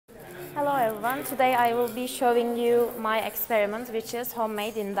Hello everyone, today I will be showing you my experiment, which is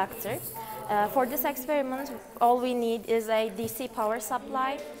homemade inductor. For this experiment, all we need is a DC power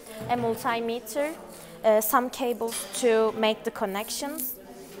supply, a multimeter, some cables to make the connections,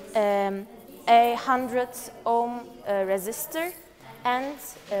 a 100 ohm resistor, and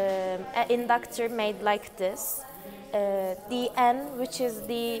an inductor made like this. The N, which is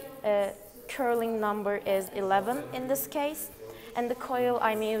the curling number, is 11 in this case, and the coil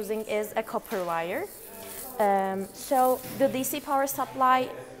I'm using is a copper wire. So the DC power supply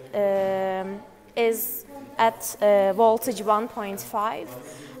is at voltage 1.5,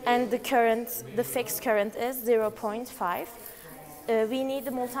 and the fixed current is 0.5. We need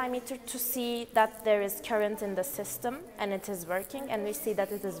the multimeter to see that there is current in the system and it is working, and we see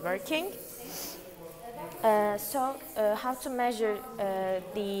that it is working. How to measure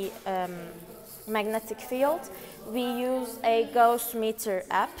the magnetic field? We use a Gauss meter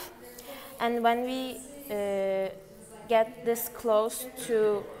app, and when we get this close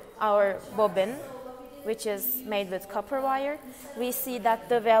to our bobbin, which is made with copper wire, we see that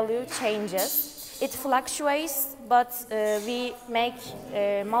the value changes. It fluctuates, but we make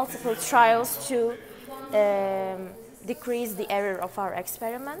multiple trials to decrease the error of our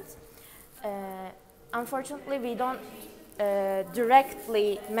experiment. Unfortunately, we don't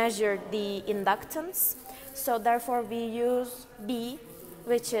directly measure the inductance, so therefore we use B,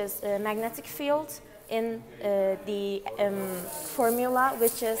 which is a magnetic field, in the formula,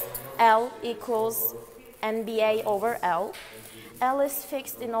 which is L equals NBA over L. L is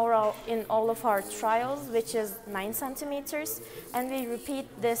fixed in all of our trials, which is 9 centimeters, and we repeat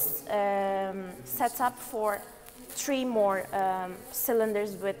this setup for 3 more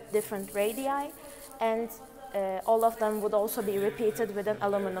cylinders with different radii, and all of them would also be repeated with an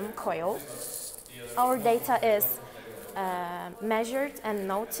aluminum coil. Our data is measured and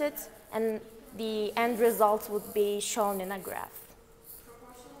noted, and the end result would be shown in a graph.